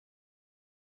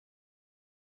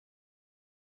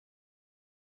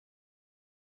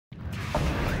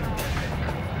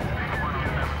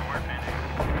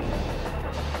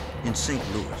In St.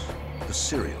 Louis, the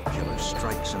serial killer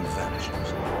strikes and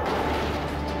vanishes,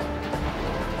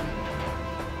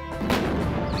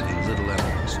 leaving little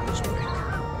evidence in his wake.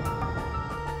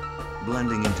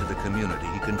 Blending into the community,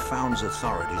 he confounds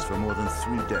authorities for more than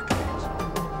 3 decades.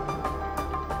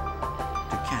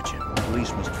 To catch him,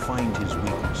 police must find his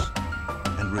weakness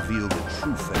and reveal the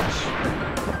true face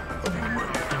of a murder.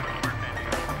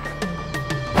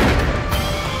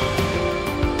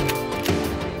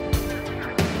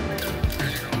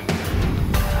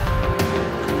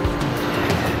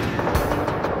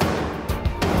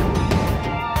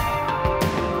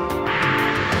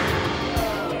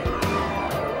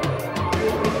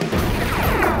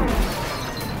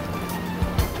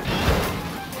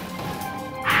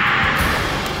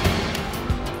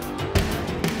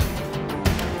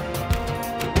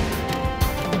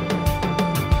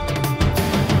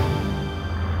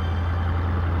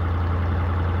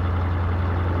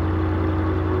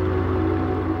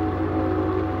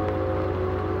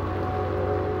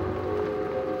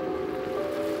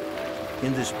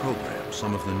 In this program,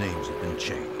 some of the names have been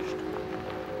changed.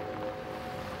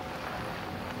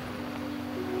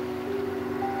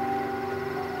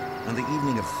 On the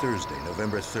evening of Thursday,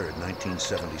 November 3rd,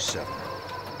 1977,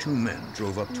 2 men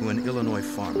drove up to an Illinois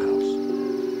farmhouse.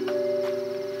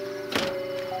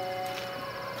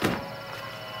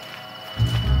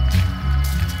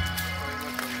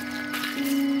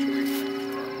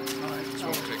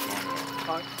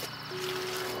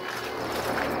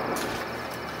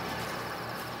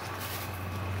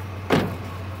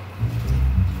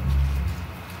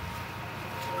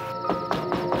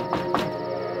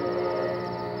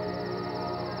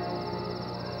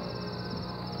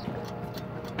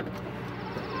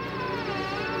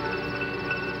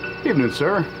 Evening,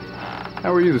 sir.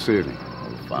 How are you this evening? Oh,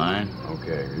 fine.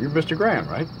 Okay. You're Mr. Graham,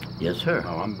 right? Yes, sir.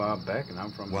 Oh, I'm Bob Beck, and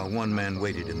I'm from... While one man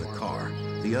waited in the car,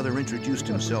 the other introduced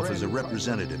himself as a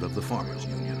representative of the Farmers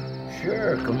Union.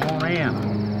 Sure, come on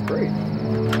in. Great.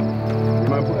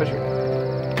 My pleasure.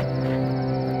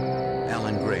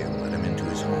 Allan Graham led him into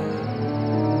his home.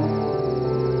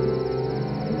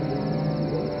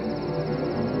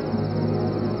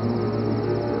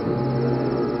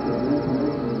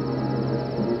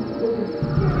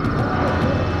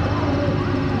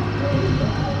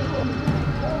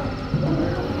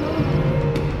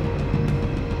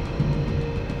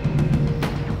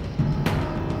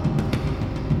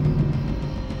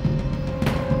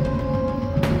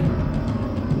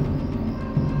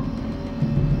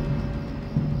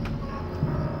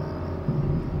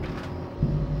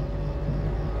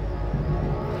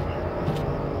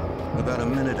 About a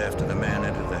minute after the man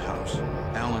entered the house,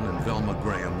 Allan and Velma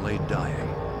Graham lay dying,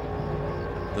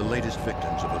 the latest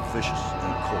victims of a vicious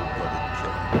and cold-blooded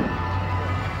killer.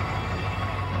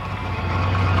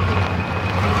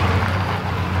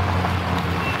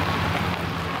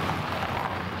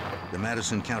 The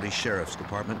Madison County Sheriff's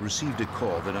Department received a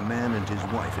call that a man and his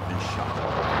wife had been shot.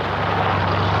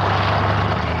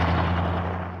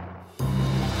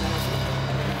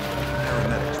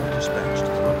 Paramedics were dispatched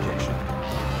to the location.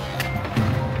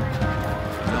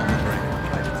 Velma Graham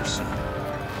died at the scene.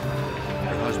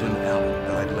 Her husband, Allan,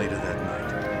 died later that night.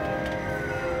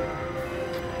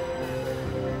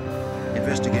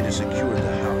 Investigators secured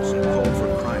the house and called for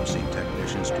crime scene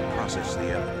technicians to process the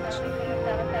evidence.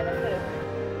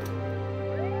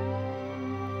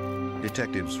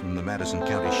 Detectives from the Madison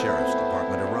County Sheriff's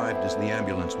Department arrived as the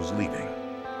ambulance was leaving.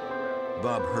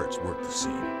 Bob Hertz worked the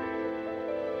scene.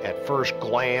 At first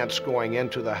glance going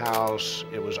into the house,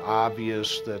 it was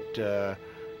obvious that the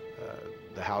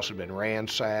house had been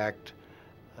ransacked.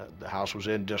 The house was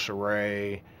in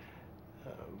disarray.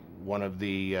 One of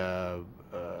the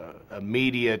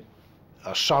immediate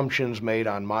assumptions made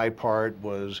on my part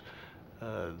was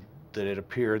that it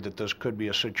appeared that this could be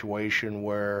a situation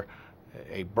where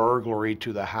a burglary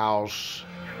to the house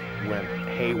went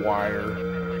haywire.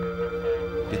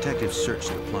 Detectives searched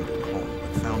the plundered home,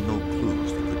 but found no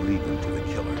clues that could lead them to the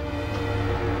killer.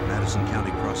 Madison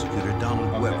County Prosecutor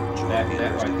Donald Weber joined the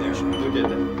investigation. Who did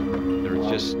that? There's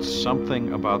just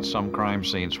something about some crime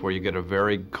scenes where you get a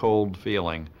very cold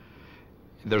feeling.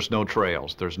 There's no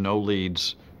trails, there's no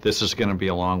leads. This is going to be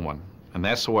a long one. And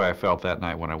that's the way I felt that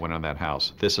night when I went in that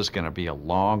house. This is going to be a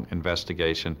long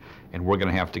investigation, and we're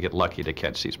going to have to get lucky to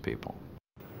catch these people.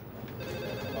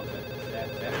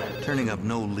 Turning up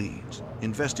no leads,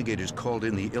 investigators called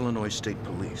in the Illinois State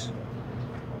Police.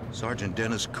 Sergeant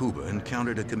Dennis Kuba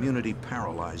encountered a community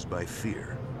paralyzed by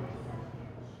fear.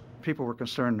 People were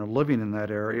concerned of living in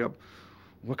that area.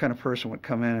 What kind of person would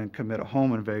come in and commit a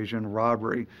home invasion,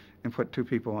 robbery, and put 2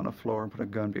 people on the floor and put a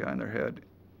gun behind their head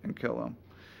and kill them?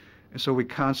 And so we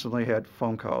constantly had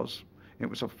phone calls. It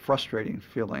was a frustrating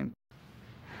feeling.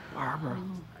 Barbara.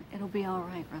 It'll be all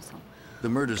right, Russell. The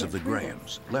murders of the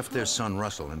Grahams left their son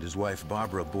Russell and his wife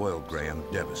Barbara Boyle Graham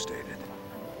devastated.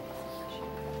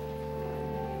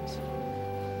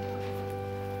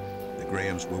 The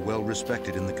Grahams were well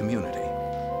respected in the community.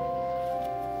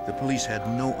 The police had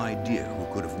no idea who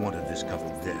could have wanted this couple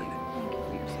dead.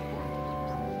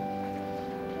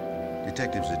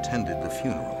 Detectives attended the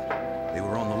funeral. They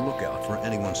were on the lookout for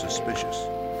anyone suspicious.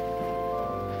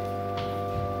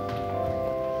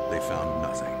 They found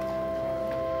nothing.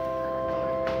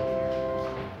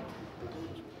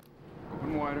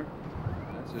 Open wider.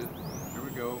 That's it. Here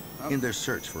we go. Up. In their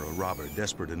search for a robber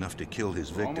desperate enough to kill his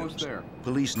victims, Almost there.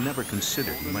 police never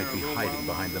considered he might be hiding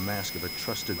behind the mask of a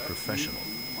trusted professional.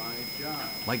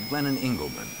 Like Glennon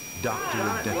Engleman, doctor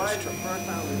of dentistry.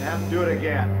 Have to do it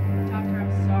again. Doctor,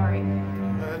 I'm sorry.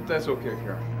 That's okay,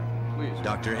 Karen. Please.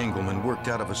 Dr. Engleman worked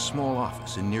out of a small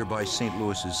office in nearby St.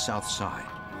 Louis's South Side.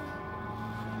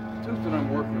 Just that I'm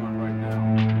working on right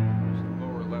now. It's the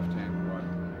lower left-hand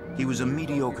quadrant. He was a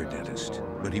mediocre dentist,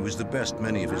 but he was the best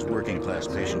many of his working-class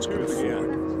patients could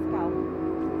afford.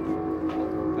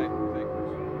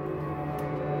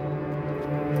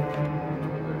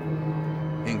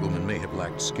 Engleman may have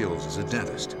lacked skills as a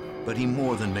dentist, but he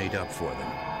more than made up for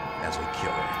them as a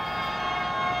killer.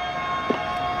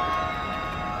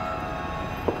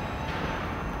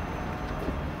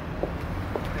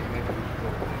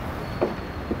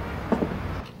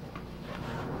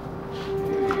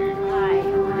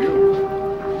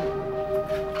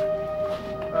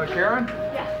 Karen?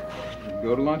 Yeah.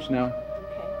 Go to lunch now.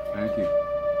 Thank you.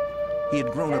 He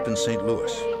had grown up in St.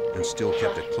 Louis and still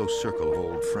kept a close circle of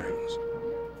old friends.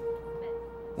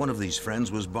 One of these friends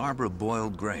was Barbara Boyle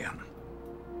Graham.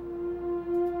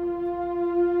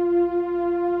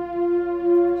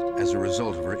 As a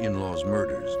result of her in-laws'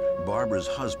 murders, Barbara's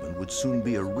husband would soon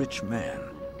be a rich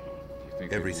man.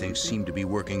 Everything seemed to be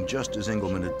working just as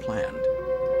Engleman had planned.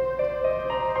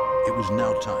 It was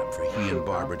now time for he and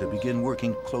Barbara to begin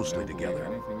working closely together.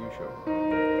 Anything you show.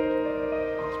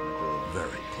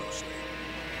 Very closely.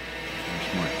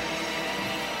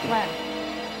 Glenn.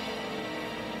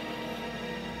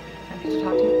 I need to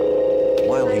talk to you.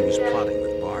 While he was plotting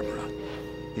with Barbara,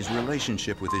 his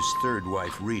relationship with his third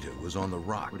wife, Rita, was on the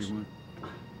rocks. What do you want?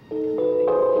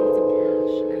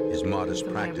 His modest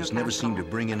practice never seemed to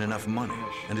bring in enough money,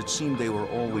 and it seemed they were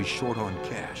always short on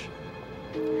cash.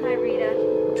 Hi, Rita.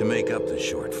 To make up the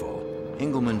shortfall,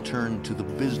 Engleman turned to the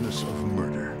business of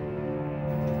murder.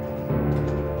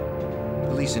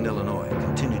 Police in Illinois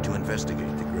continued to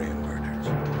investigate the Graham murders.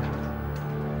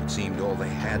 It seemed all they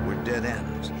had were dead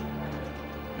ends.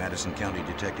 Madison County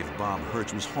Detective Bob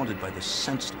Hertz was haunted by the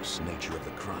senseless nature of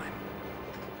the crime.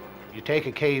 You take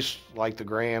a case like the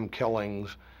Graham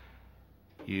killings,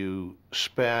 you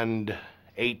spend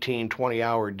 18,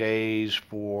 20-hour days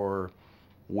for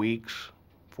weeks,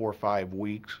 4 or 5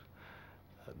 weeks.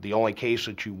 The only case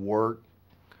that you work,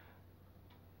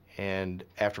 and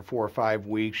after 4 or 5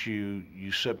 weeks, you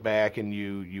sit back and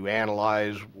you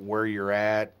analyze where you're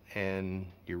at, and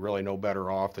you're really no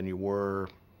better off than you were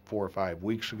 4 or 5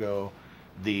 weeks ago.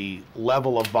 The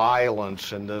level of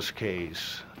violence in this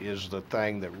case is the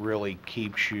thing that really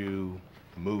keeps you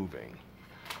moving.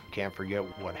 You can't forget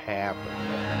what happened.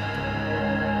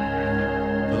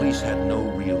 Police had no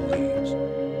real leads.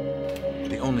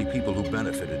 The only people who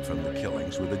benefited from the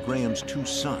killings were the Grahams' 2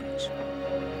 sons,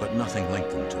 but nothing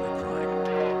linked them to the crime.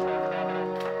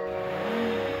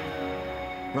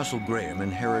 Russell Graham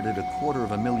inherited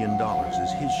 $250,000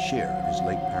 as his share of his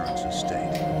late parents'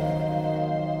 estate.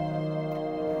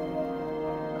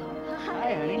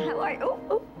 Hi, honey. How are you?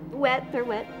 Oh, wet. They're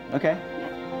wet. Okay.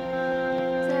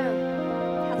 So,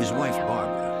 His wife,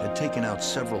 Barbara, had taken out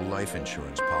several life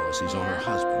insurance policies on her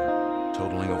husband,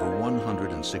 totaling over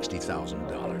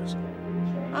 $160,000.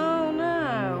 Oh,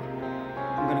 no.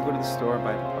 I'm gonna go to the store and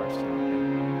buy the parts.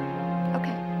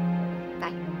 Okay.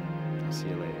 Bye. I'll see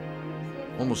you later.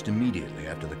 Almost immediately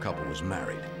after the couple was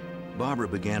married, Barbara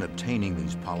began obtaining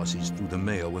these policies through the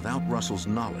mail without Russell's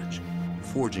knowledge,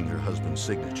 forging her husband's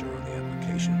signature on the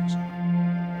applications.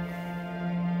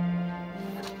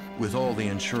 With all the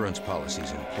insurance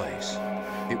policies in place,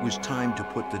 it was time to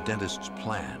put the dentist's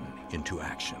plan into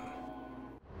action.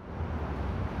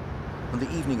 On the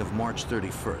evening of March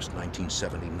 31st,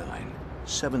 1979,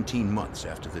 17 months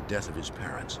after the death of his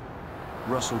parents,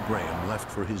 Russell Graham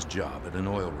left for his job at an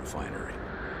oil refinery.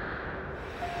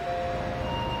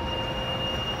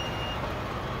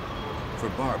 For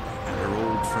Barbara and her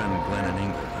old friend Glennon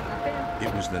Engleman,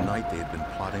 it was the night they had been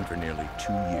plotting for nearly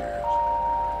 2 years.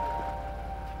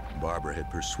 Barbara had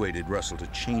persuaded Russell to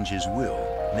change his will,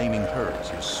 naming her as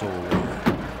his sole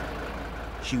heir.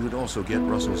 She would also get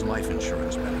Russell's life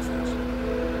insurance benefits.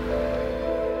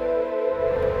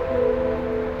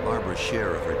 Barbara's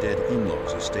share of her dead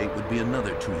in-laws' estate would be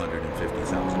another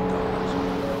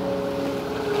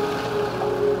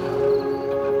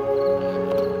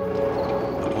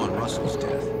 $250,000. Upon Russell's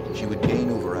death, she would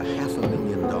gain over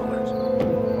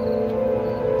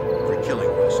 $500,000. For killing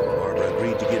Russell, Barbara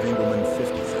agreed to give Engleman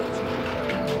 $50,000.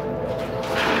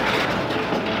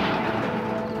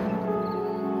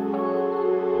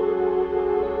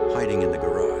 Hiding in the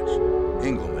garage,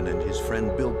 Engleman and his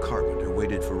friend Bill Carpenter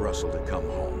waited for Russell to come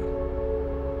home.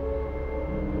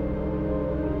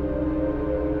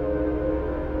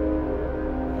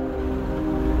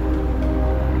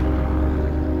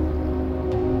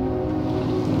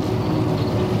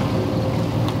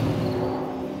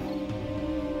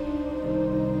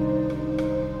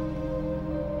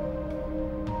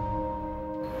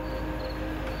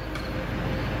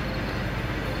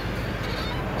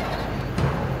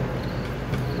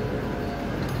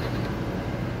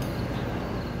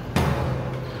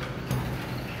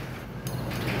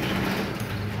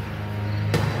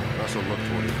 Russell looked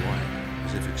toward his wife,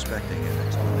 as if expecting an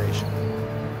explanation.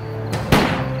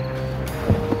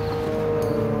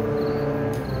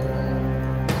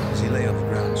 As he lay on the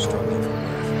ground struggling for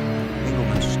breath,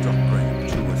 Engleman struck Graham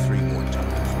 2 or 3 more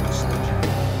times with a sledgehammer.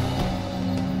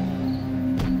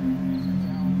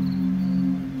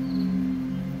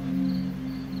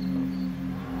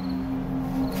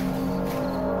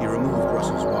 He removed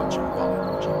Russell's watch and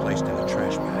wallet, which he placed in a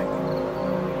trash bag.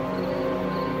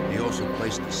 He also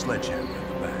placed the sledgehammer in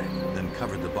the bag, then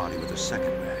covered the body with a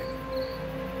second bag.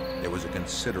 There was a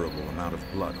considerable amount of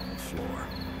blood on the floor.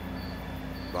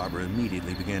 Barbara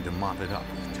immediately began to mop it up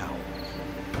with towels.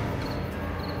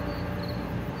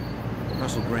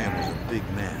 Russell Graham was a big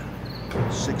man,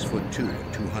 6'2"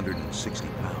 and 260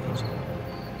 pounds.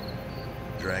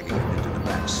 Dragging him into the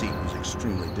back seat was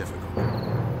extremely difficult.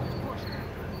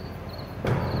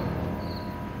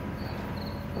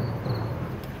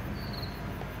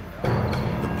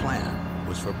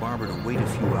 For Barbara to wait a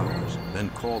few hours,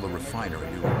 then call the refinery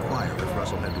to inquire if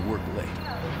Russell had to work late.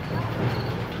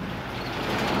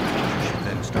 She should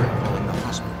then start calling the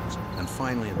hospitals, and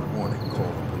finally in the morning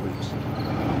call the police.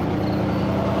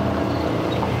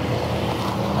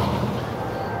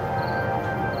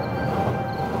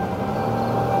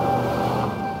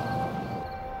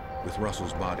 With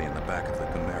Russell's body in the back of the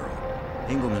Camaro,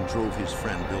 Engleman drove his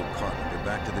friend Bill Carpenter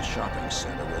back to the shopping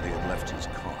center where they had left his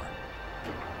car.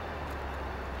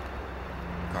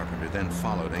 Carpenter then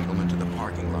followed Engleman to the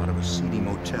parking lot of a seedy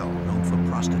motel known for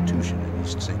prostitution in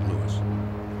East St. Louis.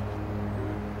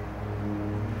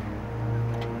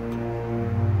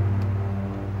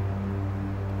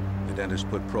 The dentist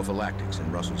put prophylactics in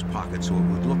Russell's pocket so it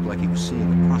would look like he was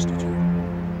seeing a prostitute,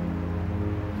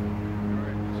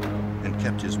 and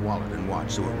kept his wallet and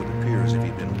watch so it would appear as if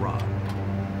he'd been robbed.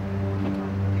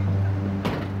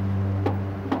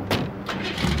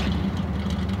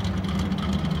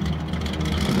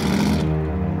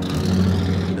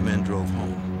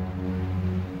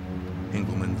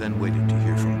 Then waited to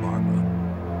hear from Barbara.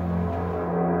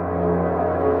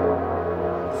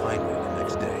 Finally, the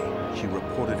next day, she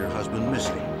reported her husband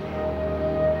missing.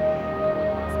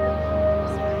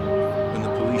 When the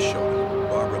police showed up,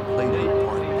 Barbara played her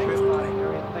part perfectly.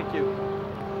 Thank you.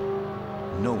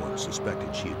 No one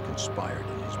suspected she had conspired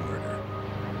in his murder.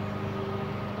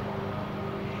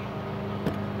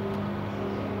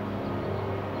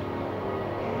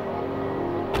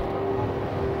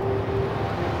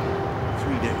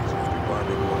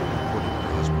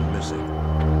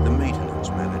 The maintenance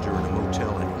manager in a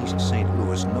motel in East St.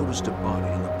 Louis noticed a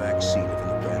body in the back seat of an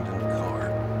abandoned car.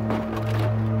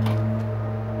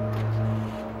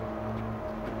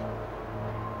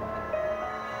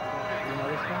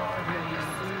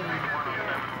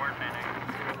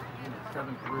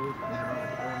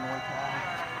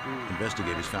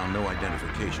 Investigators found no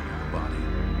identification of the body,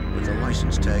 but the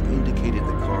license tag indicated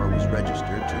the car was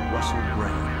registered to Russell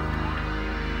Graham.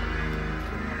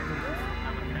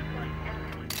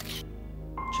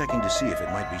 Checking to see if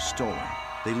it might be stolen,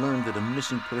 they learned that a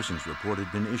missing persons report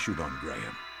had been issued on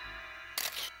Graham.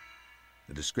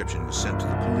 The description was sent to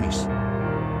the police.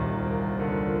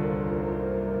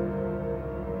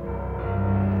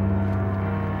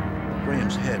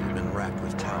 Graham's head had been wrapped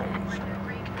with towels.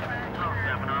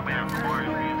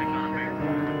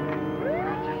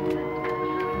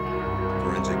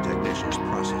 Forensic technicians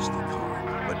processed the car,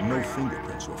 but no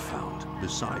fingerprints were found,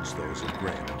 besides those of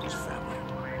Graham and his family.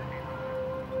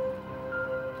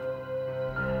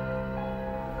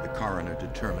 The coroner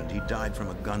determined he died from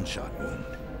a gunshot wound.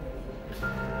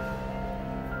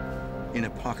 In a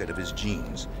pocket of his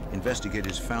jeans,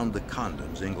 investigators found the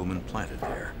condoms Engleman planted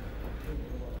there.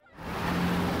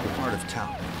 The part of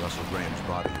town where Russell Graham's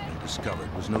body had been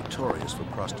discovered was notorious for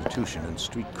prostitution and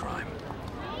street crime.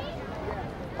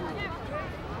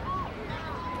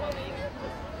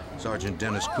 Sergeant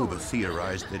Dennis Kuba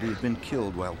theorized that he had been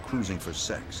killed while cruising for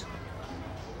sex.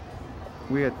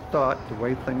 We had thought the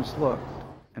way things looked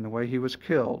and the way he was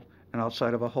killed and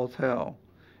outside of a hotel,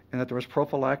 and that there was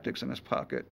prophylactics in his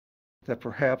pocket, that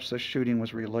perhaps the shooting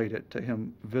was related to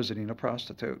him visiting a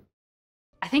prostitute.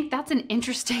 I think that's an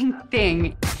interesting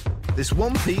thing. This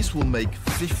one piece will make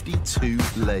 52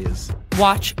 layers.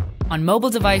 Watch on mobile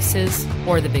devices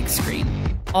or the big screen.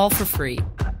 All for free.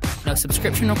 No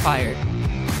subscription required.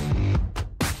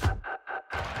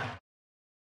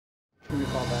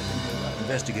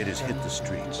 Investigators hit the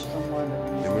streets.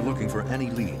 They were looking for any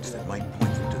leads that might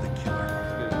point them to the killer.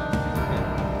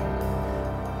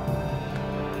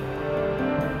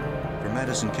 For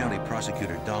Madison County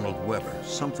Prosecutor Donald Weber,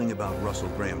 something about Russell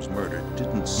Graham's murder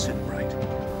didn't sit right.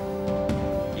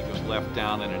 He was left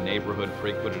down in a neighborhood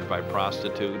frequented by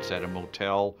prostitutes, at a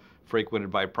motel frequented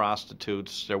by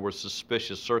prostitutes. There were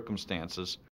suspicious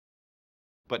circumstances,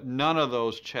 but none of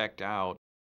those checked out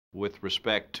with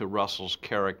respect to Russell's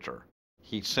character.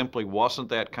 He simply wasn't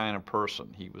that kind of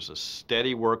person. He was a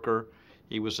steady worker.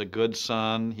 He was a good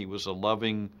son. He was a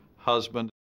loving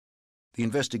husband. The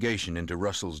investigation into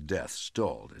Russell's death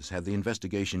stalled, as had the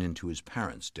investigation into his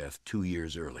parents' death 2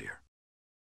 years earlier.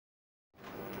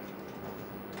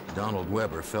 Donald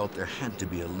Weber felt there had to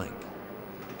be a link.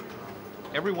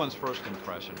 Everyone's first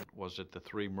impression was that the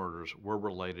three murders were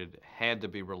related, had to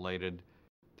be related.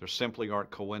 There simply aren't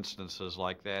coincidences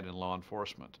like that in law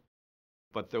enforcement.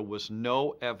 But there was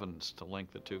no evidence to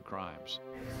link the two crimes.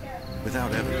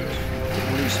 Without evidence, the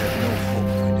police had no hope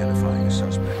of identifying a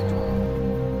suspect.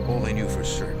 All they knew for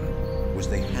certain was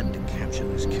they had to capture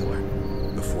this killer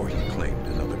before he claimed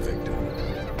another victim.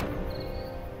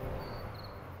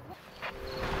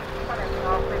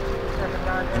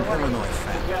 An Illinois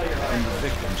family and the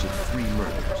victims of 3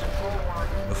 murders.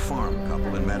 A farm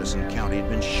couple in Madison County had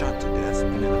been shot to death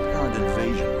in an apparent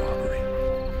invasion robbery.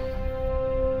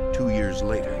 2 years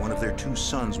later, one of their 2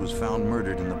 sons was found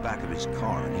murdered in the back of his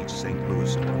car in East St.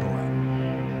 Louis, Illinois.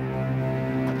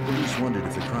 Police wondered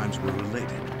if the crimes were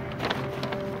related,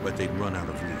 but they'd run out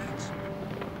of leads.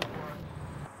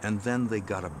 And then they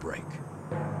got a break.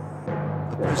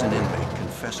 A prison inmate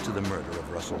confessed to the murder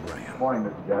of Russell Graham. Morning,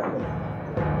 Mr. Jackson.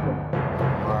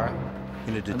 All right.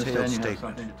 In a detailed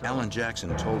statement, Alan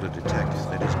Jackson told a detective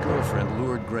that his girlfriend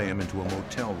lured Graham into a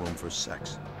motel room for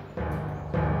sex.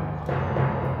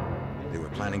 They were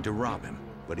planning to rob him,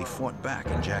 but he fought back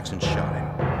and Jackson shot him.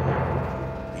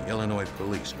 The Illinois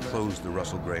police closed the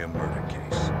Russell Graham murder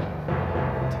case.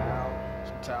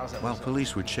 While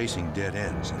police were chasing dead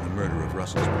ends in the murder of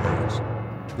Russell's parents,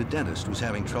 the dentist was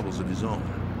having troubles of his own.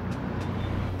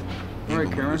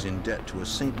 Engleman was in debt to a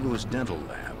St. Louis dental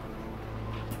lab.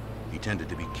 He tended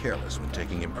to be careless when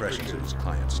taking impressions of his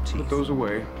client's teeth. Put those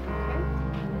away.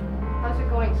 How's it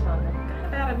going, son?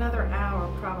 About another hour,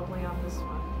 probably, on this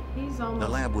one. He's almost... The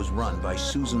lab was run by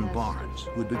Susan Barnes,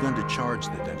 who had begun to charge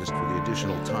the dentist for the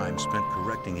additional time spent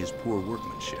correcting his poor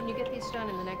workmanship. Can you get these done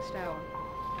in the next hour?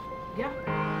 Yeah.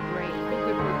 Great.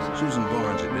 Good work. Susan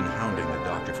Barnes had been hounding the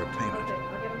doctor for payment. Okay,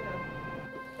 I'll get them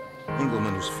done.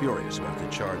 Engleman was furious about the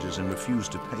charges and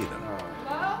refused to pay them.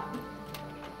 Hello?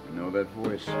 You know that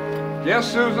voice.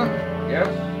 Yes, Susan? Yes?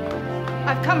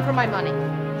 I've come for my money.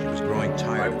 She was growing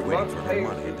tired of waiting for her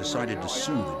money and decided to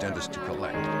sue the dentist to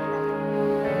collect.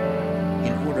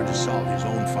 In order to solve his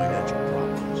own financial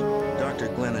problems, Dr.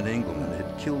 Glennon Engleman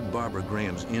had killed Barbara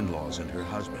Graham's in-laws and her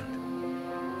husband.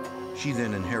 She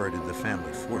then inherited the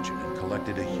family fortune and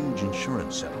collected a huge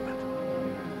insurance settlement.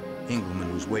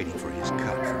 Engleman was waiting for his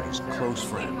cut from his close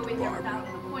friend, Barbara.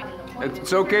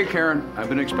 It's okay, Karen. I've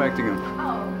been expecting him.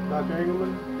 Dr.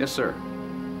 Engleman? Yes, sir.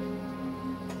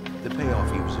 The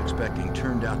payoff he was expecting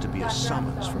turned out to be a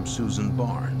summons from Susan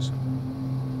Barnes.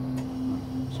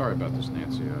 Sorry about this,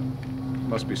 Nancy.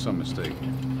 Must be some mistake.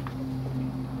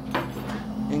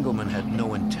 Engleman had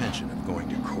no intention of going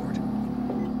to court.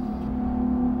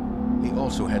 He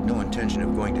also had no intention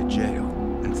of going to jail,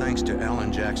 and thanks to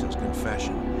Alan Jackson's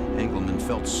confession, Engleman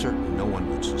felt certain no one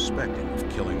would suspect him of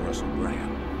killing Russell Graham.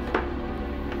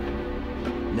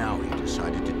 Now he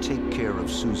decided to take care of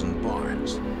Susan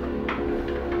Barnes.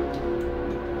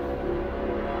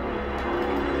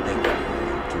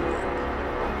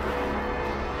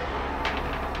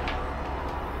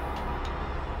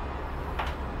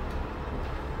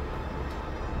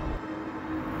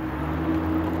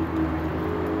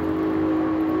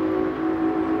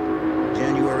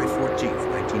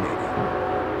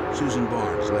 Susan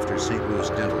Barnes left her St. Louis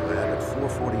dental lab at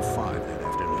 4:45 that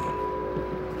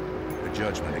afternoon. The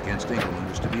judgment against Engleman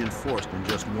was to be enforced in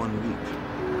just 1 week.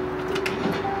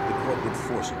 The court would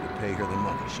force him to pay her the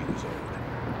money she was owed.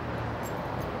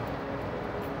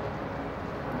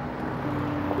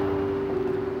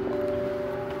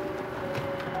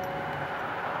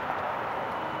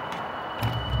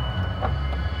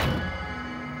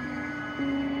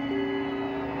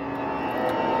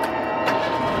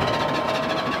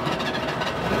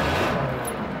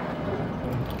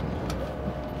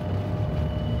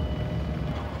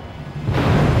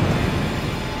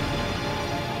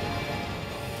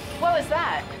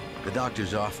 The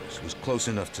doctor's office was close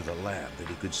enough to the lab that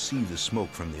he could see the smoke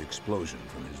from the explosion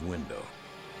from his window.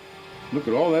 Look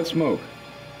at all that smoke.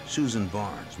 Susan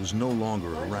Barnes was no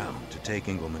longer around to take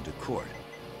Engleman to court.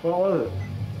 What was it?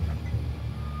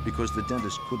 Because the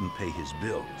dentist couldn't pay his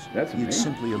bills, That's he had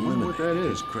simply eliminated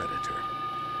his creditor.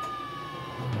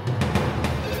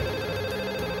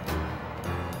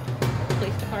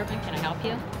 Police department, can I help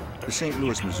you? The St.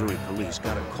 Louis, Missouri police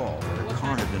got a call that a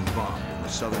car had been bombed in the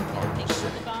southern part of the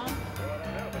city.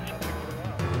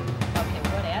 Okay,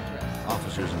 what address?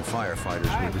 Officers and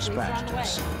firefighters were dispatched to the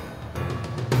scene.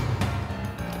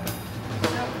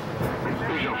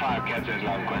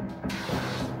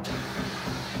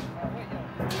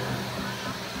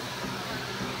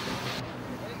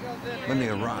 When they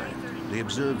arrived, they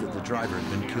observed that the driver had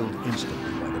been killed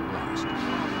instantly by the blast.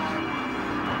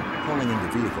 Calling in the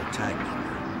vehicle tag number,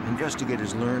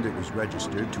 investigators learned it was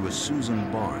registered to a Susan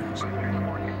Barnes.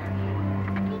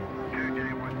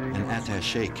 An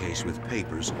attaché case with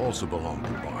papers also belonged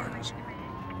to Barnes.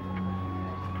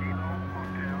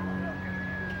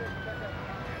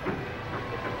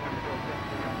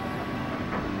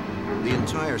 The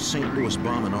entire St. Louis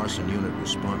bomb and arson unit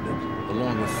responded,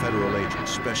 along with federal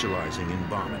agents specializing in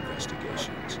bomb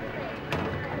investigations.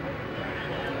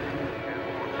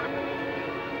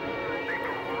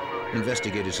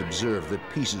 Investigators observed that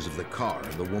pieces of the car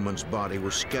and the woman's body were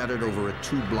scattered over a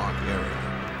 2-block area.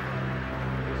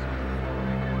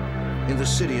 In the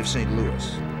city of St.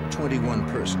 Louis, 21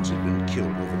 persons had been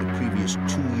killed over the previous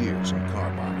 2 years in car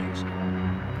bombings.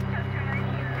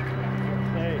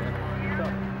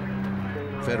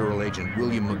 Federal agent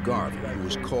William McGarvey, who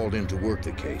was called in to work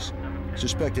the case,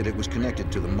 suspected it was connected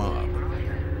to the mob.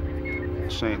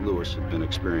 St. Louis had been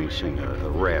experiencing a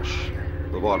rash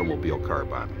of automobile car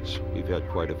bombings. We've had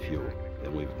quite a few,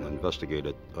 and we've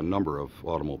investigated a number of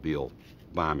automobile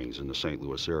bombings in the St.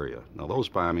 Louis area. Now, those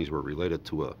bombings were related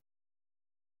to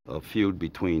a feud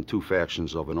between two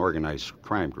factions of an organized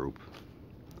crime group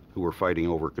who were fighting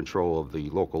over control of the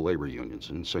local labor unions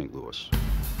in St. Louis.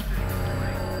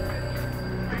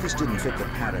 But this didn't fit the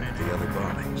pattern of the other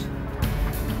bombings.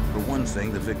 For one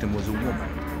thing, the victim was a woman.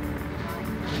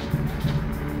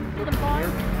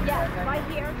 Yes, right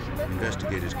here.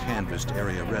 Investigators canvassed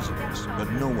area residents, but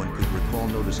no one could recall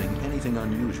noticing anything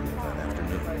unusual that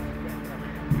afternoon.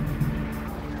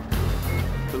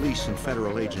 Police and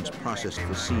federal agents processed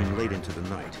the scene late into the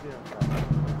night.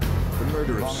 The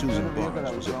murder of Susan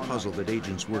Barnes was a puzzle that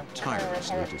agents worked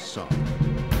tirelessly to solve.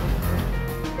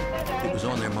 It was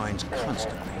on their minds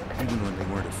constantly, even when they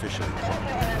weren't officially caught.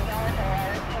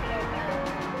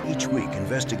 Each week,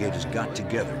 investigators got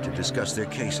together to discuss their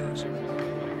cases.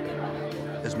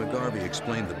 As McGarvey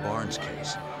explained the Barnes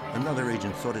case, another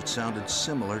agent thought it sounded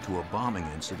similar to a bombing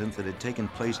incident that had taken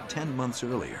place 10 months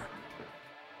earlier.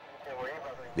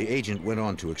 The agent went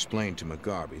on to explain to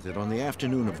McGarvey that on the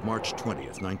afternoon of March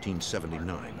 20th,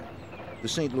 1979, the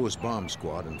St. Louis bomb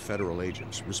squad and federal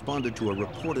agents responded to a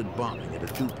reported bombing at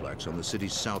a duplex on the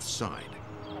city's south side.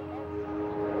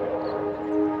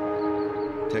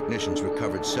 Technicians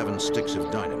recovered 7 sticks of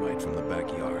dynamite from the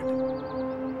backyard.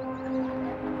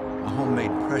 A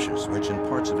homemade pressure switch and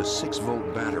parts of a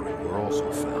 6-volt battery were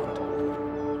also found.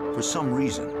 For some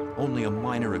reason, only a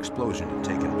minor explosion had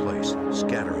taken place,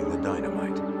 scattering the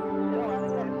dynamite.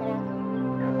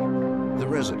 The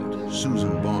resident,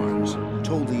 Susan Barnes,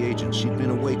 told the agents she'd been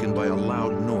awakened by a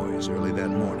loud noise early that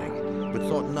morning, but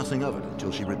thought nothing of it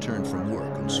until she returned from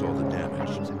work and saw the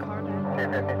damage.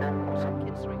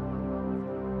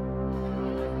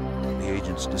 The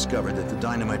agents discovered that the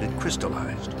dynamite had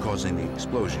crystallized, causing the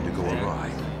explosion to go awry.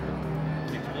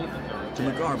 To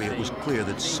McGarvey, it was clear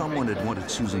that someone had wanted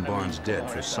Susan Barnes dead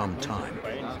for some time.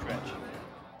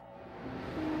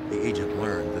 The agent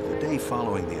learned that the day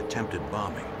following the attempted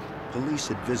bombing, police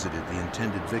had visited the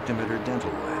intended victim at her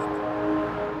dental lab.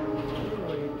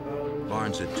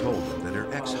 Barnes had told them that her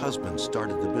ex-husband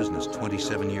started the business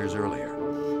 27 years earlier.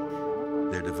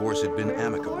 Their divorce had been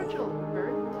amicable.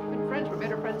 We're friends. We're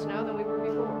better friends now than we were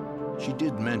before. She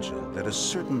did mention that a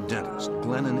certain dentist,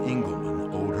 Glennon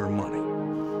Engleman, owed her money.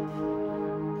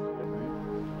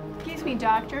 Excuse me,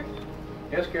 doctor.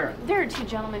 Yes, Karen. There are two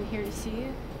gentlemen here to see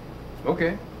you.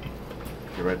 Okay.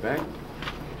 Be right back.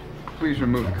 Please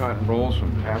remove the cotton rolls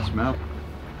from Pat's mouth.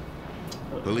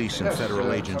 Police and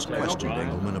federal agents questioned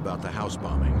Engleman about the house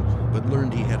bombing, but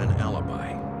learned he had an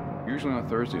alibi. Usually on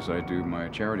Thursdays, I do my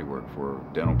charity work for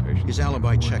dental patients. His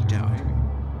alibi checked out.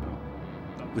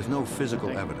 With no physical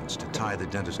evidence to tie the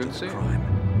dentist to the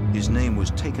crime, his name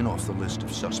was taken off the list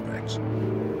of suspects.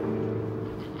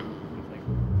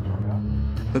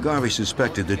 McGarvey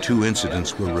suspected the two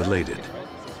incidents were related.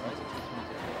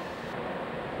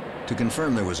 To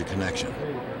confirm there was a connection,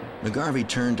 McGarvey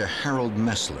turned to Harold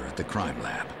Messler at the crime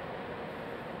lab.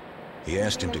 He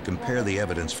asked him to compare the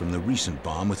evidence from the recent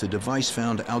bomb with the device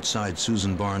found outside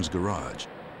Susan Barnes' garage.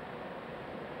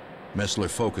 Messler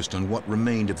focused on what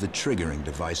remained of the triggering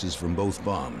devices from both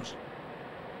bombs.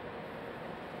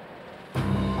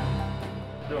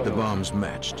 The bombs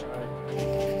matched.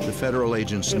 The federal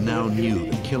agents now knew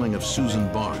the killing of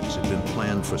Susan Barnes had been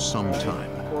planned for some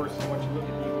time.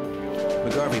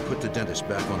 McGarvey put the dentist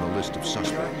back on the list of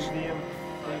suspects.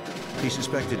 He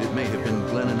suspected it may have been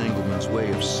Glennon Engleman's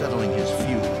way of settling his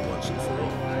feud once and for all.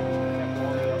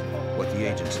 What the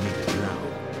agents needed now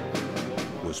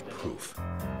was proof.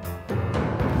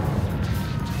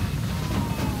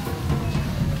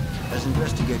 As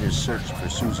investigators searched for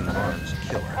Susan Barnes'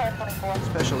 killer,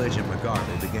 Special Agent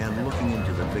McGarvey began looking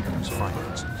into the victim's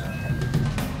finances.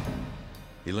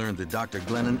 He learned that Dr.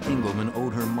 Glennon Engleman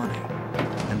owed her money,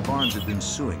 and Barnes had been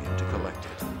suing him to collect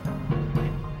it.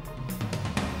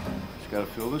 Just gotta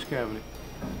fill this cavity.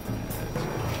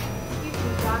 Excuse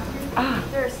me, doctor.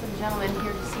 There are some gentlemen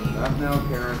here to see you. Not now,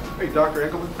 Karen. Hey, Dr.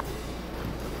 Engleman.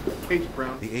 Agent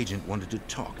Brown. The agent wanted to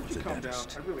talk with the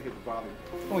dentist. I really hate to bother you.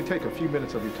 Only take a few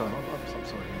minutes of your time. I'm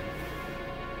sorry.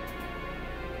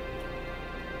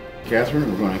 Catherine,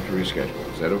 we're going to have to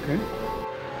reschedule. Is that okay?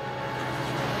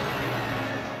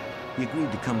 He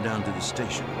agreed to come down to the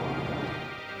station.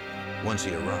 Once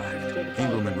he arrived,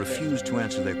 Engleman refused to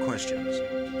answer their questions.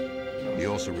 He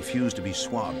also refused to be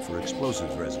swabbed for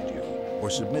explosives residue or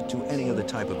submit to any other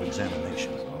type of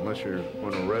examination. Unless you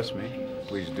want to arrest me,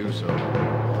 please do so.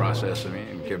 Process me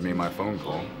and give me my phone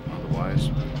call. Otherwise,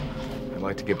 I'd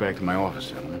like to get back to my office,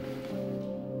 gentlemen.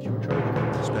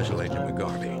 Special Agent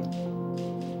McGarvey.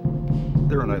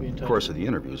 During the course of the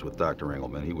interviews with Dr.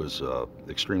 Engleman, he was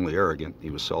extremely arrogant.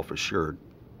 He was self-assured.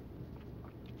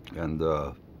 And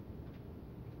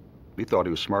he thought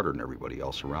he was smarter than everybody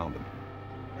else around him.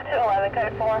 211,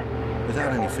 code 4.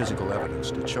 Without any physical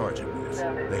evidence to charge him with,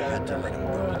 they had to let him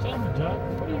go.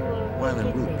 While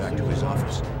en route back to his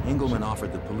office, Engleman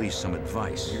offered the police some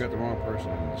advice. You got the wrong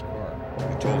person in this car.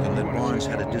 He told them that Barnes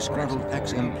had a disgruntled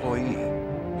ex-employee,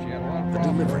 a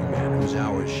delivery man whose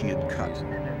hours she had cut.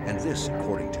 And this,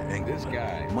 according to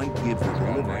Engleman, might give the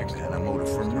delivery man a motive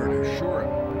for murder. Sure.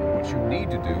 What you need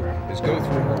to do is go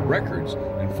through her records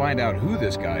and find out who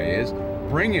this guy is,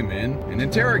 bring him in, and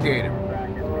interrogate him.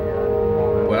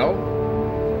 Well,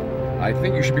 I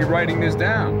think you should be writing this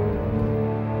down.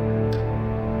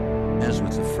 As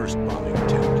with the first bombing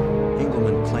attempt,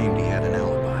 Engleman claimed he had an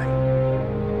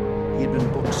alibi. He had been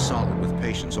booked solid with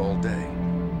patients all day.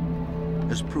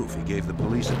 As proof, he gave the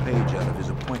police a page out of his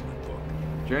appointment book.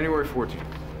 January 14th.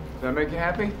 Does that make you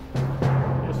happy?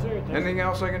 Yes, sir. Anything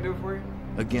else I can do for you?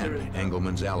 Again,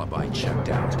 Engleman's alibi checked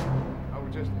out. I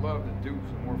would just love to do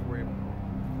some more for you.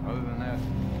 Other than that,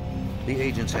 the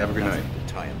agents had nothing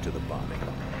to tie him to the bombing.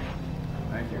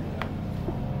 Thank you.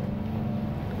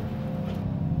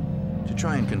 To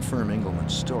try and confirm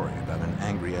Engleman's story about an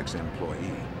angry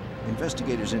ex-employee,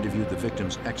 investigators interviewed the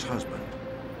victim's ex-husband.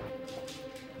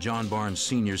 John Barnes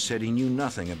Sr. said he knew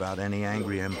nothing about any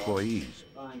angry employees.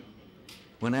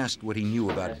 When asked what he knew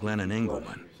about Glennon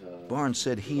Engleman, Barnes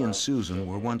said he and Susan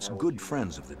were once good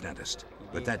friends of the dentist,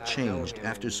 but that changed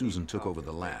after Susan took over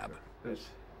the lab.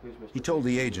 He told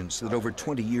the agents that over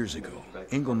 20 years ago,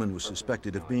 Engleman was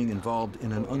suspected of being involved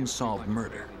in an unsolved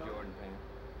murder.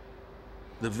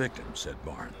 The victim, said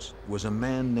Barnes, was a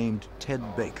man named Ted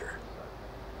Baker.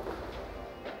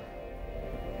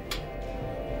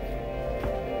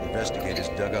 Investigators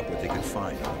dug up what they could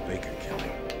find on the Baker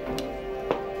killing.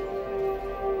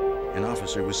 An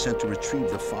officer was sent to retrieve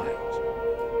the files.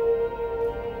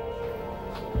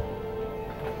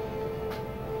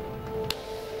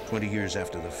 "20 years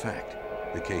after the fact,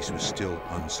 the case was still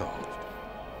unsolved.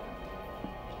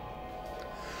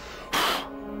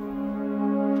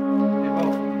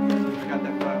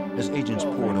 As agents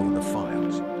pored over the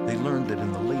files, they learned that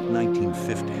in the late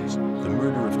 1950s, the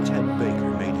murder of Ted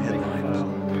Baker made headlines.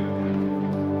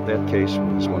 That case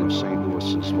was one of St.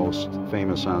 Louis's most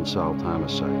famous unsolved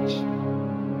homicides.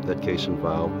 That case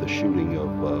involved the shooting of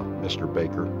Mr.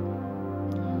 Baker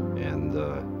and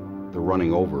the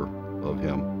running over of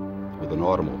him with an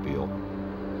automobile.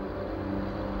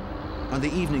 On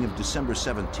the evening of December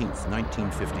 17th,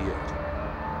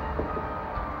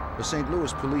 1958, a St.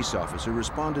 Louis police officer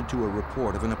responded to a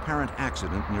report of an apparent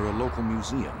accident near a local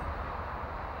museum.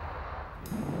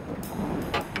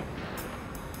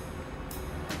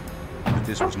 But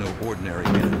this was no ordinary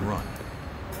hit and run.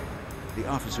 The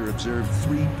officer observed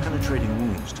 3 penetrating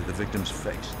wounds to the victim's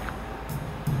face.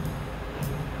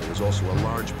 There was also a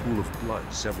large pool of blood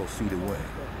several feet away.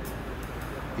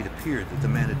 It appeared that the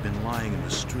man had been lying in the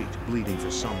street, bleeding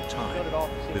for some time,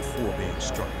 before being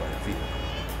struck by a vehicle.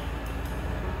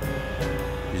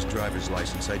 His driver's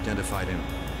license identified him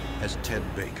as Ted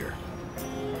Baker.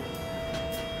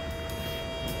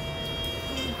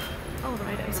 All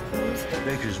right, I suppose.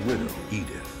 Baker's widow,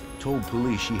 Edith, told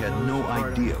police she had no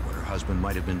idea what her husband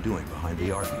might have been doing behind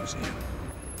the art museum.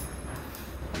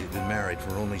 He had been married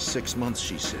for only 6 months,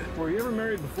 she said. Were you ever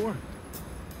married before?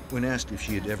 When asked if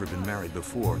she had ever been married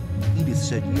before, Edith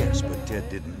said yes, but Ted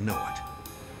didn't know it.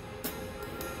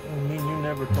 You mean you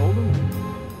never told him?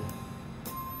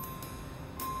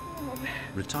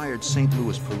 Retired St.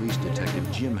 Louis police detective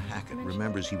Jim Hackett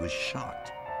remembers he was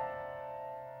shocked.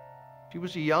 She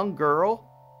was a young girl,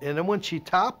 and then when she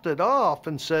topped it off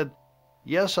and said,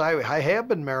 yes, I have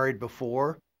been married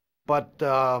before, but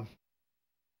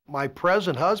my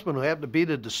present husband, who happened to be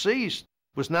the deceased,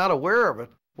 was not aware of it.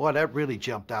 Boy, that really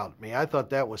jumped out at me. I thought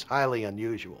that was highly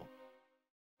unusual.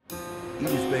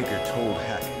 Edith Baker told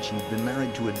Hackett she'd been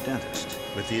married to a dentist,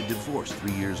 but they had divorced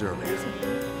 3 years earlier.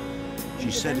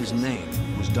 She said his name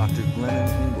was Dr.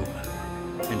 Glennon Engleman,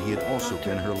 and he had also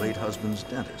been her late husband's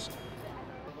dentist.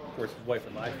 Of course, his wife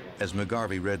and I. As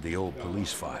McGarvey read the old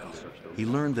police files, he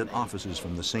learned that officers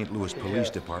from the St. Louis Police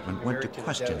Department went to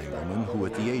question Engleman, who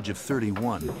at the age of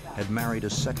 31 had married a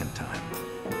second time.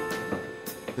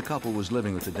 The couple was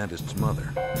living with the dentist's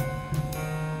mother.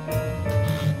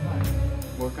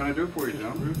 What can I do for you,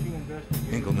 John?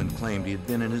 Engleman claimed he had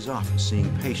been in his office seeing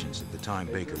patients at the time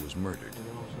Baker was murdered.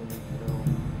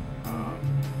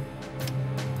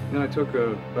 Then I took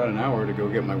about an hour to go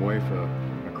get my wife a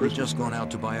Christmas. He'd just gone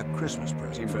out to buy a Christmas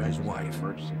present for his wife.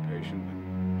 Emergency patient.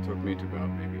 It took me to about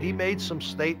maybe. He made some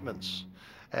statements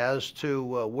as to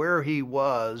where he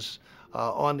was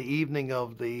on the evening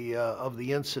of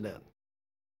the incident.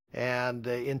 And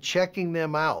in checking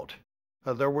them out,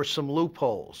 there were some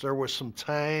loopholes. There were some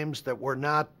times that were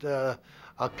not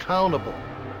accountable.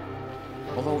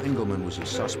 Although Engleman was a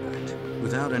suspect,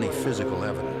 without any physical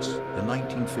evidence, the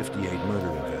 1958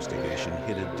 murder investigation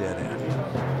hit a dead end.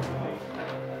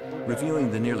 Reviewing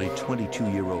the nearly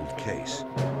 22-year-old case,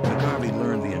 McGarvey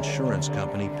learned the insurance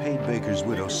company paid Baker's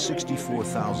widow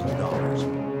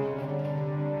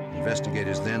 $64,000.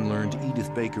 Investigators then learned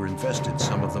Edith Baker invested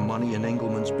some of the money in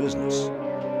Engleman's business.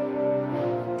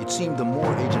 It seemed the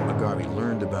more Agent McGarvey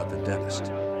learned about the dentist,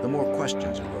 the more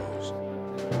questions arose.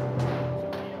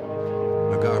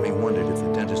 McGarvey wondered if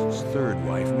the dentist's third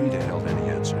wife, Rita, held any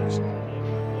answers.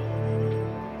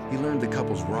 He learned the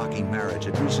couple's rocky marriage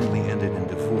had recently ended in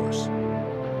divorce.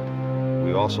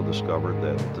 We also discovered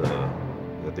that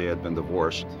they had been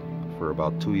divorced for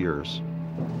about 2 years,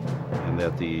 and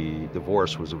that the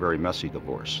divorce was a very messy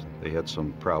divorce. They had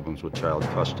some problems with child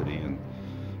custody, and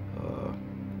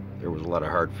there was a lot of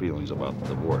hard feelings about the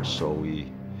divorce. So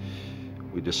we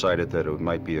decided that it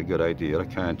might be a good idea to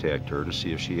contact her to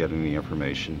see if she had any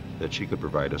information that she could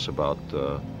provide us about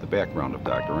the background of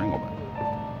Dr. Engleman.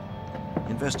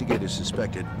 Investigators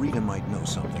suspected Rita might know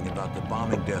something about the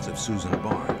bombing death of Susan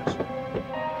Barnes.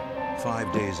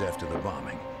 5 days after the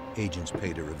bombing, agents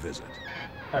paid her a visit.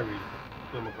 Hi, Rita.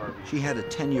 Bill McGarvey. She had a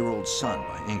 10-year-old son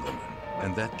by Engleman,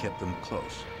 and that kept them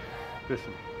close.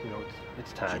 Listen,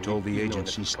 it's time. She told the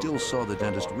agents she still saw the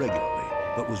dentist regularly,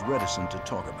 but was reticent to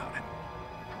talk about him.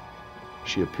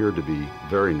 She appeared to be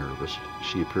very nervous.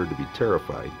 She appeared to be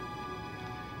terrified.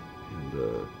 And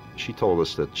she told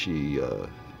us that she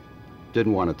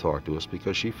didn't want to talk to us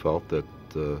because she felt that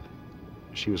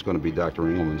she was going to be Dr.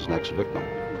 Engleman's next victim.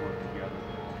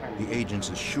 The agents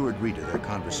assured Rita their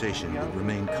conversation would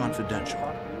remain confidential.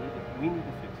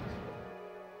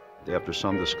 After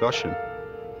some discussion,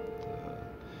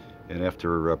 and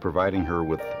after providing her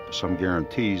with some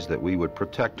guarantees that we would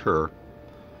protect her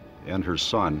and her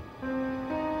son,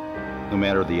 no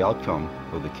matter the outcome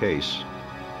of the case,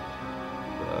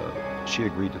 she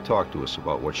agreed to talk to us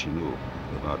about what she knew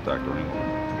about Dr.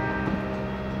 Engleman.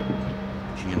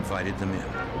 She invited them in.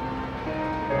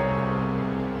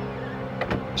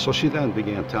 So she then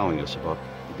began telling us about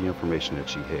the information that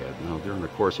she had. Now, during the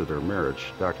course of their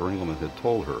marriage, Dr. Engleman had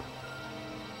told her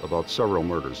about several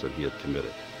murders that he had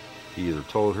committed. He either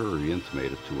told her or he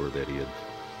intimated to her that he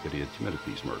had committed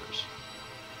these murders.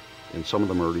 In some of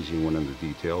the murders he went into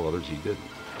detail, others he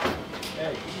didn't.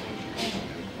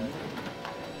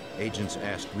 Agents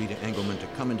asked Rita Engleman to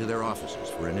come into their offices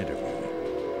for an interview.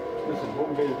 Listen, what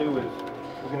we're going to do is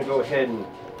we're going to go ahead and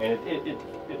it's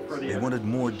for the... They wanted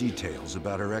more details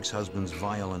about her ex-husband's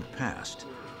violent past.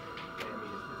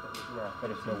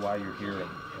 Let us know why you're here and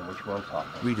what you want to talk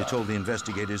about. Rita told the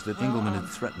investigators that Engleman had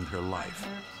threatened her life.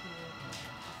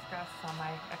 Discuss on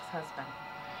my ex-husband.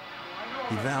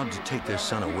 He vowed to take their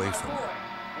son away from her.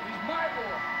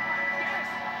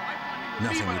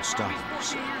 Nothing would stop him, he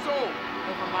said.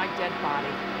 Over my dead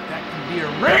body. That can be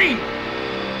arranged!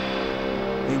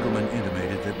 Engleman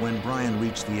intimated that when Brian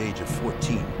reached the age of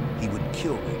 14, he would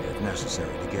kill Rita if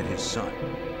necessary to get his son.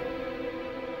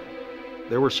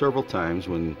 There were several times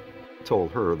when he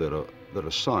told her that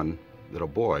a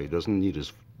boy does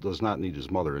not need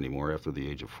his mother anymore after the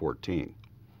age of 14,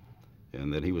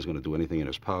 and that he was going to do anything in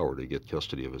his power to get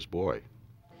custody of his boy.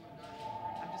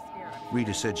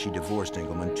 Rita said she divorced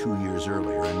Engleman 2 years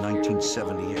earlier in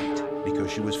 1978 because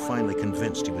she was finally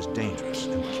convinced he was dangerous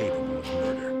and capable of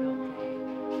murder.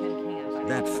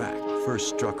 That fact first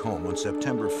struck home on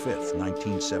September 5th,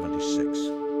 1976.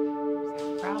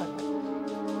 Proud of it.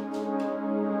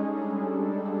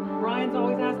 Brian's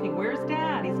always asking, where's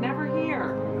Dad? He's never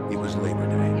here. It was Labor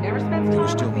Day. He never spends time. They were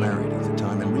still married at the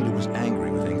time, and Rita was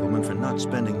angry with Engleman for not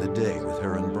spending the day with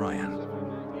her and Brian.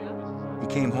 He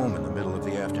came home in the middle of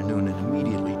the afternoon and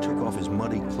immediately took off his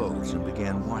muddy clothes and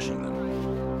began washing them.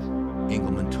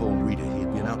 Engleman told Rita he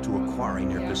had been out to a quarry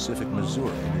near Pacific, Missouri,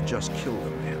 and had just killed a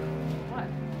man.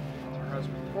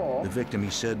 The victim, he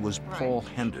said, was Paul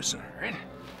Henderson. It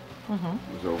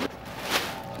was over.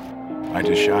 I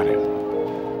just shot him.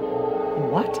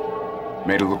 What?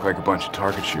 Made it look like a bunch of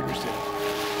target shooters did.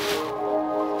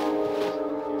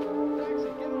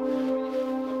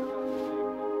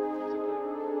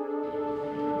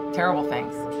 Terrible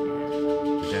things.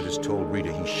 The dentist told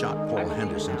Rita he shot Paul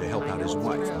Henderson to help out his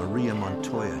wife, Maria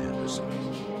Montoya Henderson.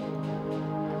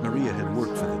 Maria had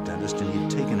worked for the dentist and he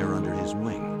had taken her under his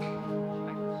wing.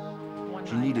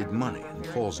 She needed money, and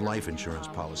Paul's life insurance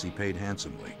policy paid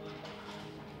handsomely.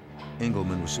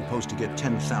 Engleman was supposed to get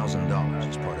 $10,000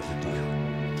 as part of the deal.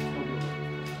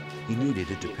 He needed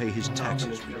it to pay his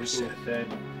taxes, Rita said.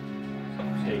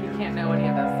 You can't know any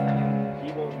of this.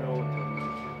 He won't know.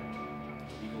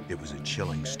 It was a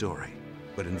chilling story,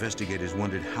 but investigators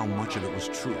wondered how much of it was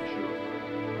true.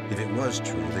 If it was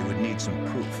true, they would need some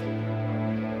proof.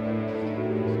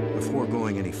 Before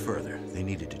going any further, they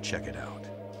needed to check it out.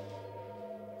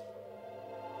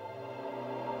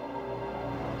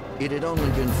 It had only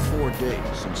been 4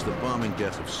 days since the bombing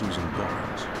death of Susan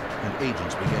Barnes, and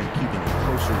agents began keeping a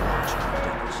closer watch on the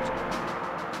dentist.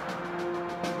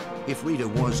 If Rita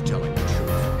was telling the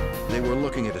truth, they were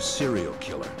looking at a serial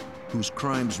killer whose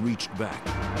crimes reached back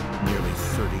nearly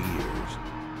 30 years.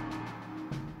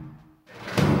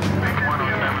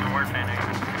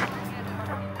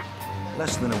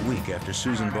 Less than a week after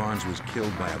Susan Barnes was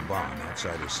killed by a bomb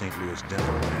outside her St. Louis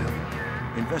dental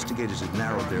lab, investigators had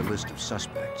narrowed their list of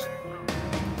suspects.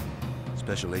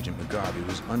 Special Agent McGarvey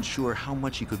was unsure how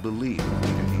much he could believe of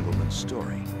Rita Engleman's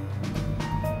story,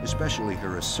 especially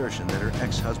her assertion that her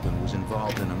ex-husband was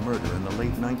involved in a murder in the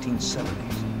late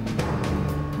 1970s.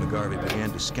 McGarvey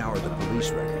began to scour the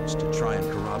police records to try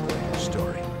and corroborate her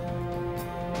story.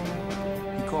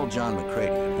 He called John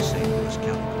McCready of the St. Louis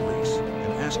County Police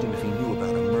and asked him if he knew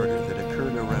about a murder that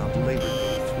occurred around Labor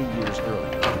Day 3 years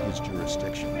earlier in his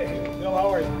jurisdiction. Hey, Bill, how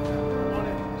are you?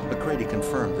 McCready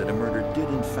confirmed that a murder did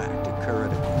in fact occur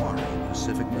at a quarry in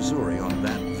Pacific, Missouri on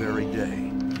that very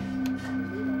day.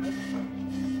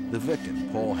 The victim,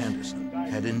 Paul Henderson,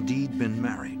 had indeed been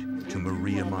married to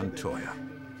Maria Montoya.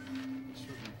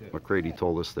 McCready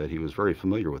told us that he was very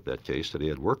familiar with that case, that he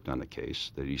had worked on the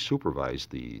case, that he supervised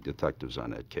the detectives on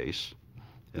that case,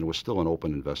 and it was still an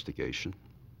open investigation.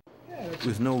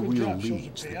 With no real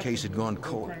leads, the case had gone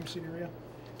cold.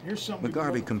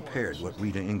 McGarvey compared what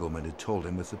Rita Engleman had told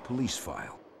him with the police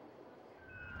file.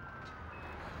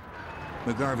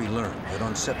 McGarvey learned that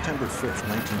on September 5th,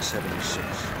 1976,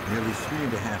 nearly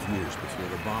 3.5 years before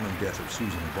the bombing death of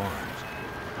Susan Barnes,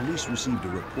 police received a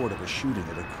report of a shooting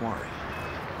at a quarry.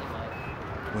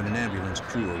 When an ambulance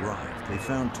crew arrived, they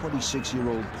found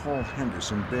 26-year-old Paul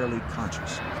Henderson barely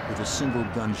conscious, with a single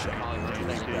gunshot into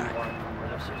his back.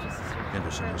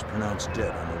 Henderson was pronounced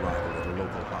dead on arrival at a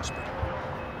local hospital.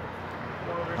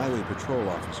 Highway patrol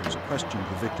officers questioned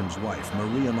the victim's wife,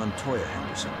 Maria Montoya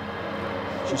Henderson.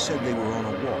 She said they were on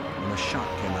a walk when a shot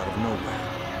came out of nowhere.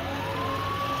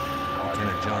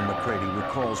 Lieutenant John McCready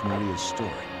recalls Maria's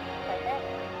story.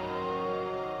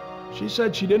 She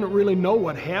said she didn't really know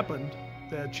what happened,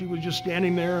 that she was just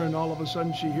standing there and all of a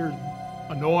sudden she hears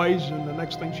a noise, and the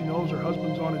next thing she knows her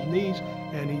husband's on his knees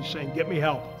and he's saying, "Get me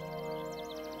help."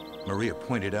 Maria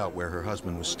pointed out where her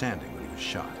husband was standing when he was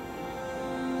shot.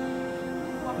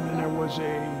 And then there was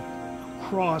a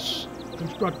cross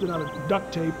constructed out of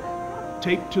duct tape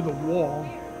taped to the wall,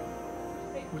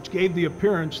 which gave the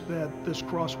appearance that this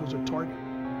cross was a target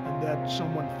and that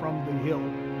someone from the hill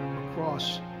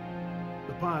across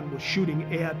the pond was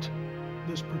shooting at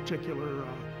this particular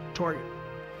target.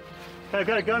 I've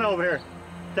got a gun over here.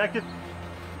 Detective?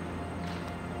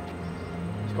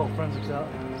 Let's call forensics out.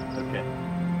 Okay.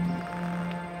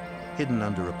 Hidden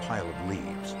under a pile of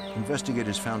leaves,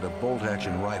 investigators found a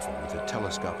bolt-action rifle with a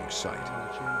telescopic sight.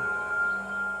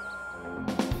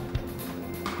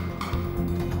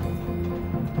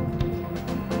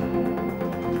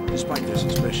 Despite their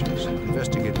suspicions,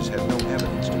 investigators had no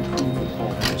evidence to prove that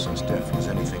Paul Henderson's death was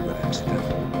anything but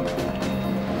accidental.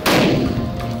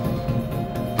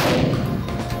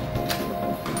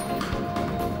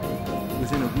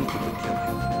 Within a week of the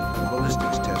killing, a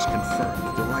ballistics test confirmed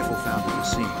that the rifle found at the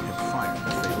scene had fired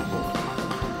the fatal bullet.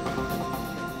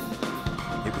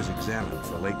 It was examined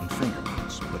for latent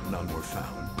fingerprints, but none were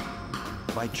found.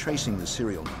 By tracing the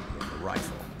serial number of the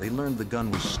rifle, they learned the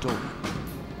gun was stolen.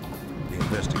 The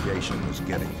investigation was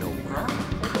getting nowhere.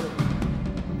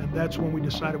 And that's when we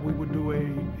decided we would do a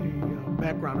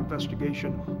background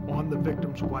investigation on the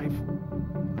victim's wife,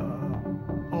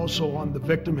 also on the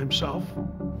victim himself.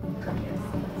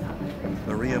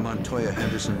 Maria Montoya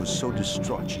Henderson was so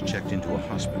distraught she checked into a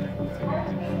hospital.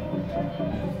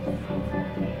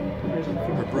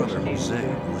 Her brother, Jose,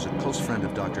 who was a close friend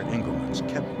of Dr. Engleman's,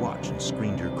 kept watch and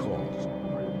screened her calls.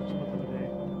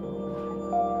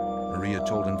 Maria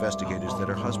told investigators that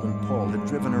her husband, Paul, had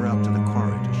driven her out to the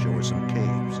quarry to show her some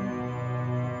caves.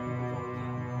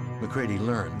 McCready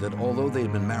learned that although they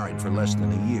had been married for less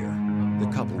than a year,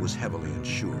 the couple was heavily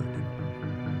insured.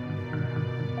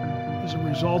 As a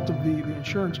result of the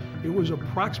insurance, it was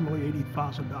approximately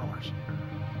 $80,000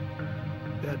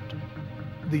 that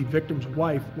the victim's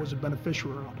wife was a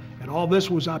beneficiary of. And all this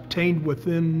was obtained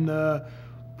within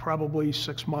probably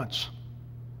 6 months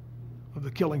of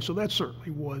the killing. So that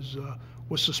certainly was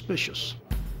suspicious.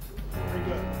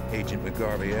 Agent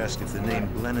McGarvey asked if the name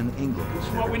Glennon Engleman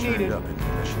had ever turned up in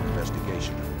the initial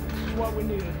investigation. This is what we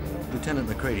needed. Lieutenant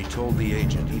McCready told the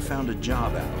agent he found a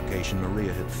job application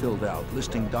Maria had filled out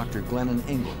listing Dr. Glennon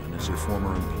Engleman as her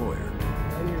former employer.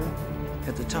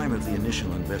 At the time of the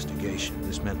initial investigation,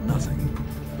 this meant nothing.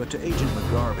 But to Agent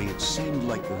McGarvey, it seemed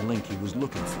like the link he was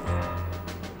looking for.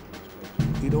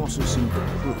 It also seemed to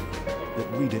prove that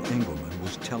Rita Engleman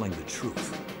was telling the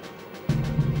truth.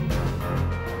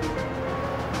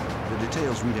 The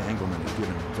details Rita Engleman had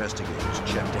given investigators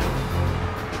checked out.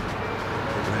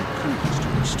 They ran credence to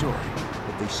her story,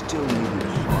 but they still needed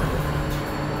hard evidence.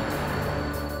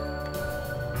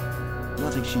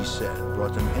 Nothing she said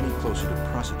brought them any closer to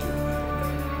prosecuting her.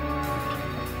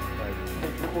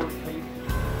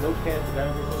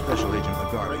 Special Agent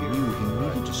McGarvey knew he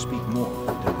needed to speak more with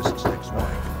the dentist's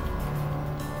ex-wife.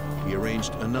 He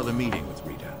arranged another meeting with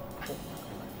Rita.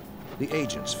 The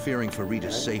agents, fearing for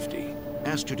Rita's safety,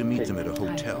 asked her to meet them at a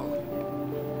hotel.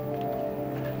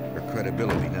 Her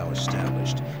credibility now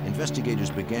established, investigators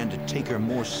began to take her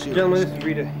more seriously. Gentlemen, this is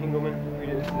Rita Engleman.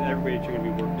 Rita, this is everybody that you're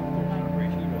going to be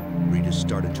working with. Rita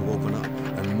started to open up,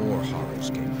 and more horrors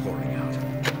came pouring out.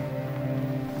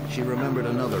 She remembered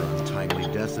another untimely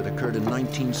death that occurred in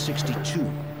 1962,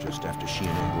 just after she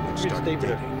and Engleman started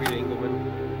dating. Rita Engleman.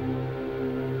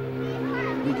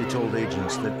 Rita told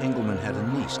agents that Engleman had a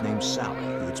niece named Sally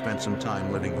who had spent some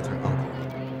time living with her uncle.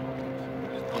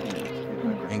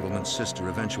 Engleman's sister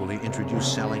eventually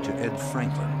introduced Sally to Ed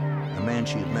Franklin, a man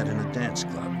she had met in a dance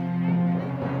club.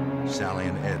 Sally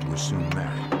and Ed were soon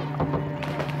married.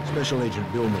 Special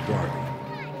Agent Bill McGarvey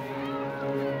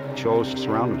chose to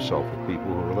surround himself with people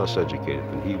who were less educated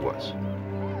than he was.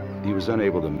 He was then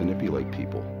able to manipulate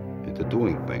people into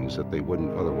doing things that they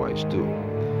wouldn't otherwise do.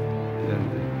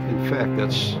 And in fact,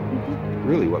 that's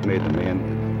really what made the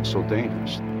man so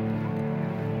dangerous.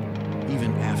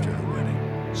 Even after her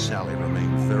wedding, Sally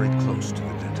remained very close to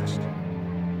the dentist.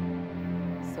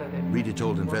 Rita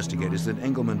told investigators that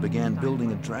Engleman began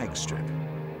building a drag strip.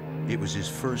 It was his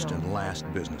first and last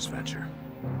business venture.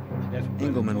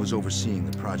 Engleman was overseeing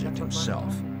the project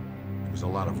himself. It was a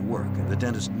lot of work, and the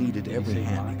dentist needed every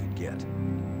hand he could get.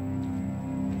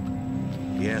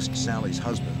 He asked Sally's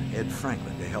husband, Ed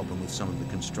Franklin, to help him with some of the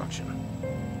construction.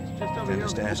 The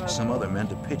dentist asked some other men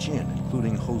to pitch in,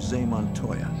 including Jose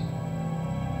Montoya.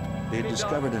 They had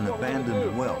discovered an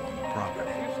abandoned well on the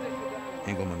property.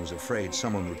 Engleman was afraid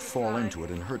someone would fall into it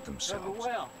and hurt themselves.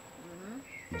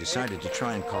 He decided to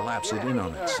try and collapse it in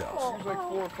on itself.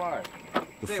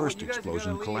 The first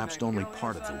explosion collapsed only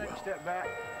part of the well.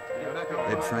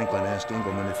 Ed Franklin asked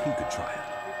Engleman if he could try it,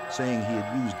 saying he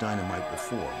had used dynamite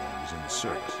before when he was in the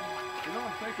service. You know,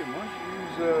 I'm thinking once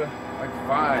you use, like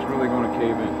 5, it's really going to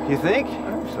cave in. You think?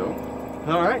 I think so.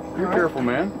 All right. Be careful,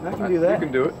 man. I can do that. You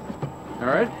can do it. All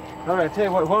right? All right, tell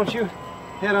you what, why don't you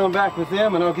head on back with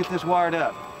them and I'll get this wired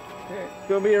up. It's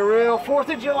going to be a real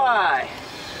 4th of July.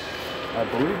 I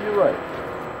believe you're right.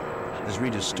 As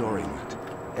Rita's story went,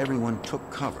 everyone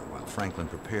took cover while Franklin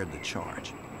prepared the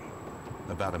charge.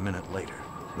 About a minute later,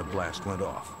 the blast went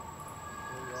off.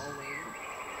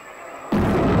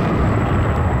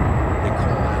 They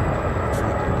called out, but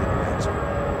Franklin didn't answer.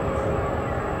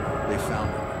 They found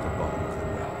him at the bottom of the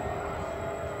well.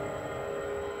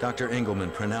 Dr.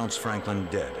 Engleman pronounced Franklin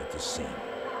dead at the scene.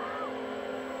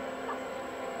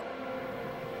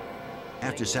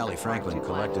 After Sally Franklin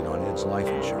collected on Ed's life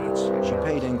insurance, she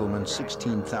paid Engleman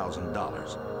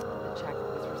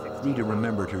 $16,000. Rita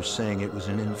remembered her saying it was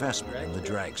an investment in the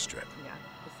drag strip. Yeah,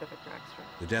 Pacific drag strip.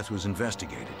 The death was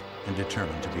investigated and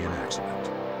determined to be an accident.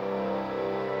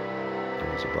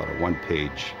 There was about a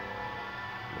 1-page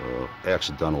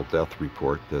accidental death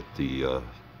report that the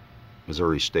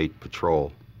Missouri State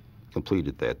Patrol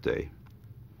completed that day.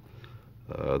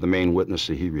 The main witness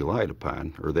that he relied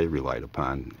upon, or they relied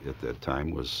upon at that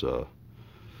time, was Dr.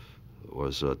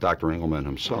 Engleman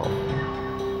himself.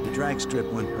 The drag strip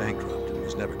went bankrupt and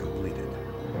was never completed.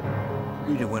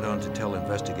 Rita went on to tell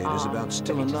investigators about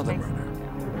still another murder.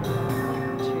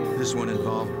 This one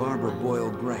involved Barbara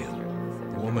Boyle Graham,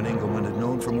 a woman Engleman had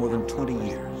known for more than 20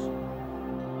 years.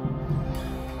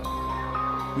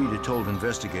 Rita told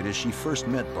investigators she first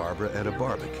met Barbara at a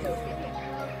barbecue.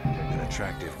 An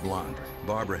attractive blonde,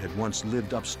 Barbara had once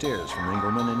lived upstairs from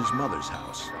Engleman in his mother's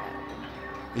house.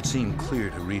 It seemed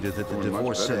clear to Rita that the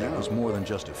divorcee was more than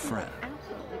just a friend.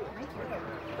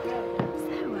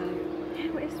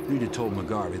 Rita told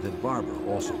McGarvey that Barbara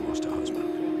also lost a husband.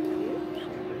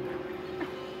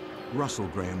 Russell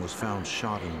Graham was found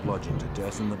shot and bludgeoned to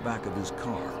death in the back of his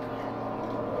car.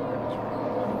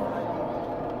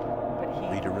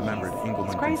 Rita remembered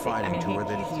Engleman confiding to her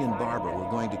that he and Barbara were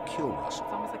going to kill Russell.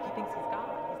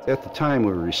 At the time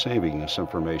we were receiving this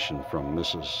information from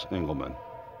Mrs. Engleman,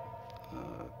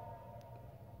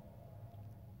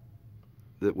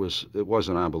 it was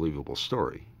an unbelievable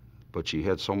story, but she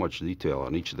had so much detail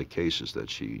on each of the cases that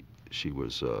she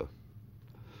was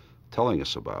telling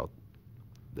us about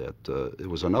that it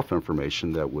was enough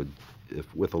information that would,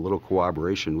 if with a little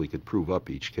cooperation, we could prove up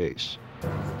each case.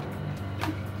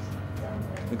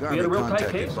 McGarvey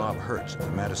contacted Bob Hertz at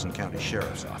the Madison County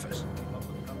Sheriff's Office.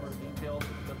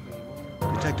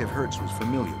 Detective Hertz was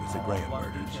familiar with the Graham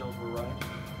murders.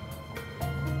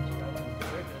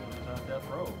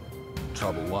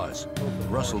 Trouble was,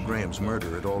 Russell Graham's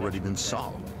murder had already been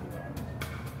solved.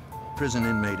 Prison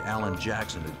inmate Allan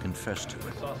Jackson had confessed to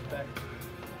it.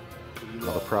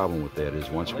 Now, the problem with that is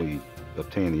once we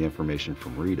obtained the information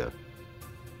from Rita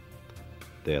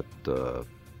that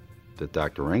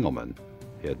Dr. Engleman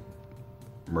had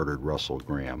murdered Russell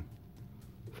Graham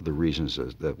for the reasons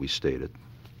that we stated,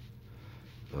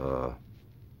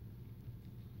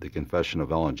 the confession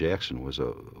of Allan Jackson was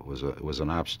an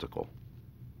obstacle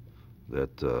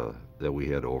that we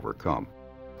had to overcome.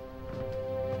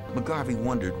 McGarvey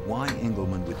wondered why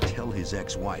Engleman would tell his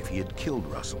ex-wife he had killed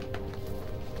Russell.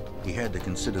 He had to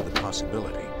consider the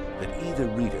possibility that either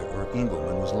Rita or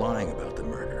Engleman was lying about the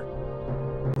murder.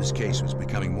 This case was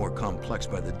becoming more complex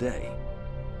by the day.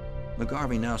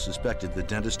 McGarvey now suspected the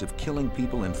dentist of killing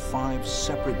people in 5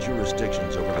 separate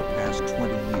jurisdictions over the past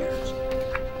 20 years.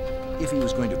 If he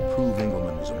was going to prove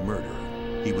Engleman was a murderer,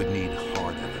 he would need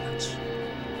hard evidence.